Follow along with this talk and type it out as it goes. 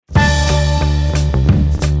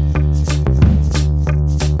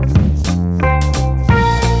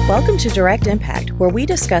to Direct Impact, where we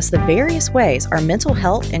discuss the various ways our mental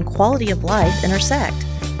health and quality of life intersect.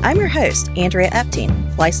 I'm your host, Andrea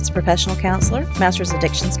Epting, licensed professional counselor, master's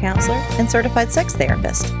addictions counselor, and certified sex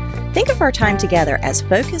therapist. Think of our time together as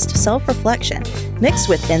focused self-reflection, mixed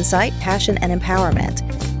with insight, passion, and empowerment.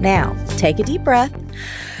 Now, take a deep breath.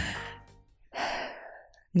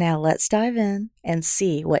 Now let's dive in and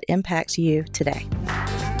see what impacts you today.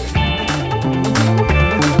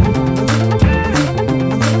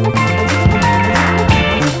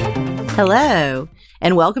 Hello,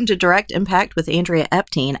 and welcome to Direct Impact with Andrea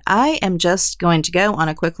Epting. I am just going to go on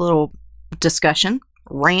a quick little discussion,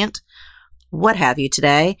 rant, what have you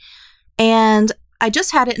today. And I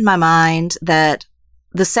just had it in my mind that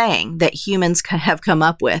the saying that humans have come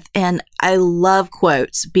up with, and I love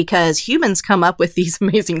quotes because humans come up with these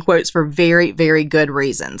amazing quotes for very, very good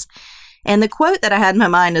reasons. And the quote that I had in my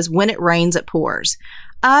mind is, "When it rains, it pours."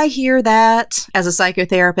 I hear that as a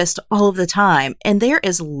psychotherapist all of the time. And there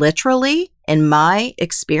is literally, in my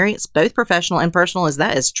experience, both professional and personal,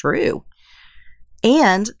 that is true.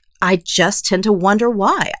 And I just tend to wonder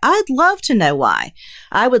why. I'd love to know why.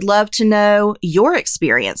 I would love to know your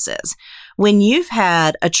experiences. When you've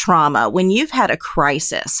had a trauma, when you've had a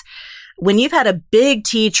crisis, when you've had a big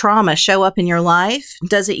T trauma show up in your life,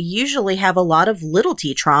 does it usually have a lot of little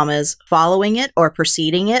T traumas following it or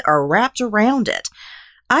preceding it or wrapped around it?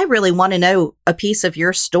 I really want to know a piece of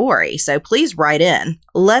your story, so please write in.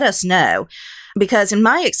 Let us know. Because in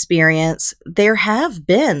my experience, there have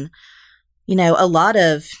been, a lot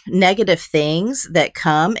of negative things that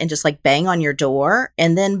come and just like bang on your door.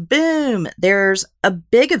 And then boom, there's a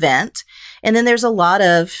big event. And then there's a lot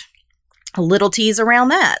of little T's around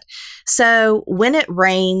that. So when it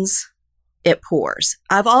rains, it pours.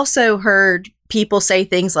 I've also heard people say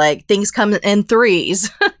things like things come in threes.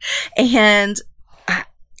 And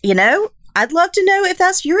I'd love to know if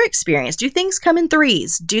that's your experience. Do things come in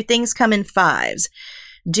threes? Do things come in fives?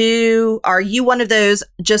 Are you one of those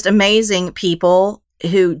just amazing people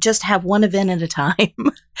who just have one event at a time?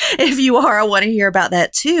 If you are, I want to hear about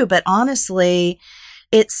that too. But honestly,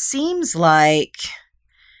 it seems like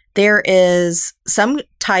there is some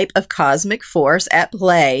type of cosmic force at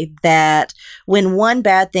play that when one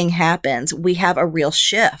bad thing happens, we have a real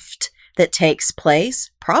shift that takes place,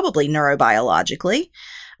 probably neurobiologically,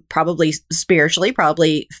 probably spiritually,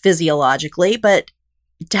 probably physiologically, but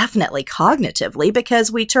definitely cognitively,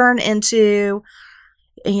 because we turn into,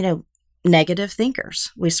 negative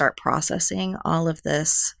thinkers. We start processing all of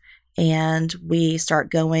this and we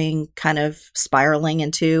start going kind of spiraling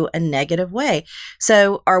into a negative way.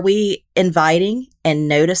 So are we inviting and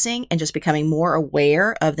noticing and just becoming more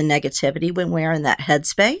aware of the negativity when we're in that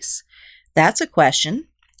headspace? That's a question.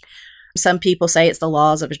 Some people say it's the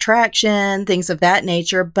laws of attraction, things of that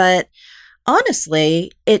nature. But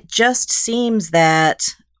honestly, it just seems that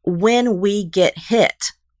when we get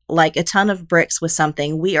hit like a ton of bricks with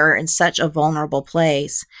something, we are in such a vulnerable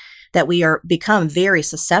place that we become very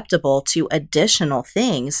susceptible to additional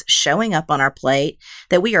things showing up on our plate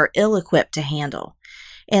that we are ill-equipped to handle.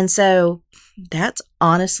 And so that's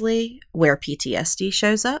honestly where PTSD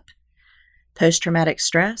shows up, post-traumatic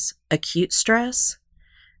stress, acute stress.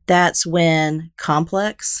 That's when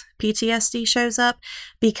complex PTSD shows up,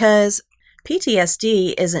 because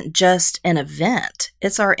PTSD isn't just an event.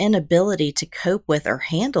 It's our inability to cope with or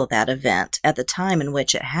handle that event at the time in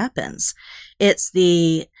which it happens. It's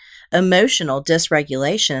the emotional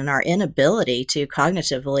dysregulation and our inability to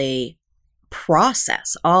cognitively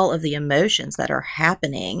process all of the emotions that are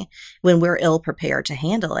happening when we're ill-prepared to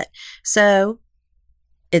handle it. So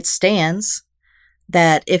it stands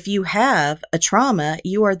that if you have a trauma,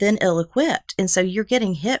 you are then ill-equipped. And so you're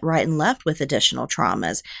getting hit right and left with additional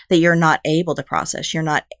traumas that you're not able to process, you're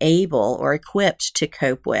not able or equipped to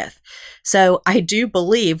cope with. So I do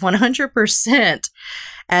believe 100%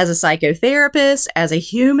 as a psychotherapist, as a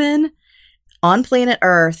human on planet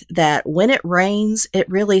Earth, that when it rains, it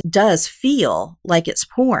really does feel like it's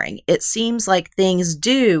pouring. It seems like things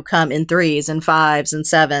do come in threes and fives and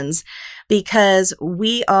sevens, because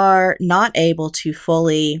we are not able to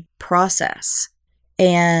fully process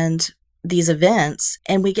these events,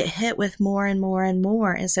 and we get hit with more and more and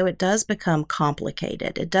more. And so it does become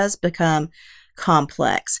complicated. It does become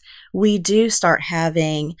complex. We do start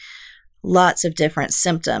having lots of different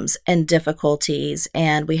symptoms and difficulties,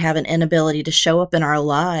 and we have an inability to show up in our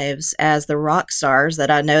lives as the rock stars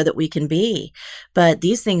that I know that we can be. But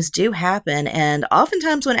these things do happen, and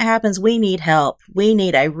oftentimes when it happens, we need help. We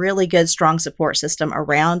need a really good, strong support system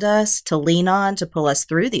around us to lean on to pull us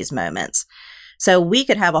through these moments. So we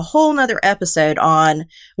could have a whole nother episode on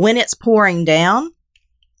when it's pouring down,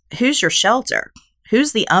 who's your shelter?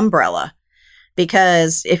 Who's the umbrella?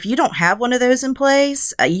 Because if you don't have one of those in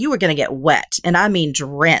place, you are going to get wet. And I mean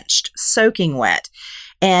drenched, soaking wet.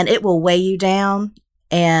 And it will weigh you down.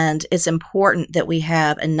 And it's important that we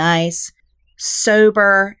have a nice,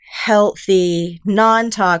 sober, healthy,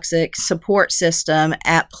 non-toxic support system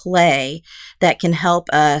at play that can help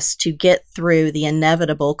us to get through the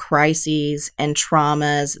inevitable crises and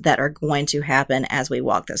traumas that are going to happen as we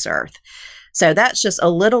walk this earth. So that's just a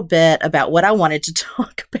little bit about what I wanted to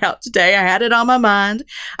talk about today. I had it on my mind.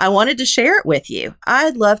 I wanted to share it with you.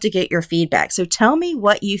 I'd love to get your feedback. So tell me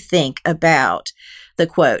what you think about the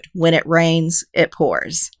quote, "When it rains, it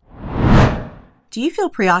pours." Do you feel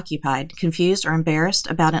preoccupied, confused, or embarrassed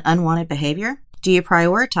about an unwanted behavior? Do you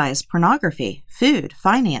prioritize pornography, food,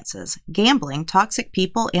 finances, gambling, toxic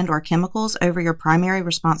people, and/or chemicals over your primary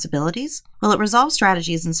responsibilities? Well, at Resolve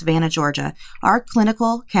Strategies in Savannah, Georgia, our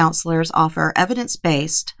clinical counselors offer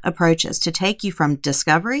evidence-based approaches to take you from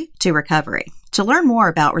discovery to recovery. To learn more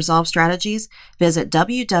about Resolve Strategies, visit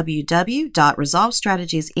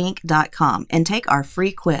www.resolvestrategiesinc.com and take our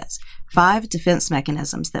free quiz, 5 defense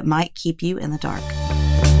mechanisms that might keep you in the dark.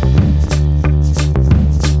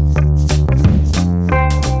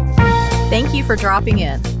 Thank you for dropping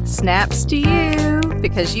in. Snaps to you,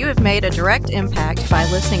 because you have made a direct impact by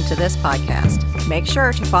listening to this podcast. Make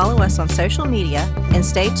sure to follow us on social media and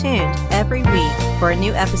stay tuned every week for a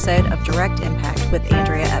new episode of Direct Impact with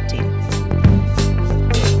Andrea Epting.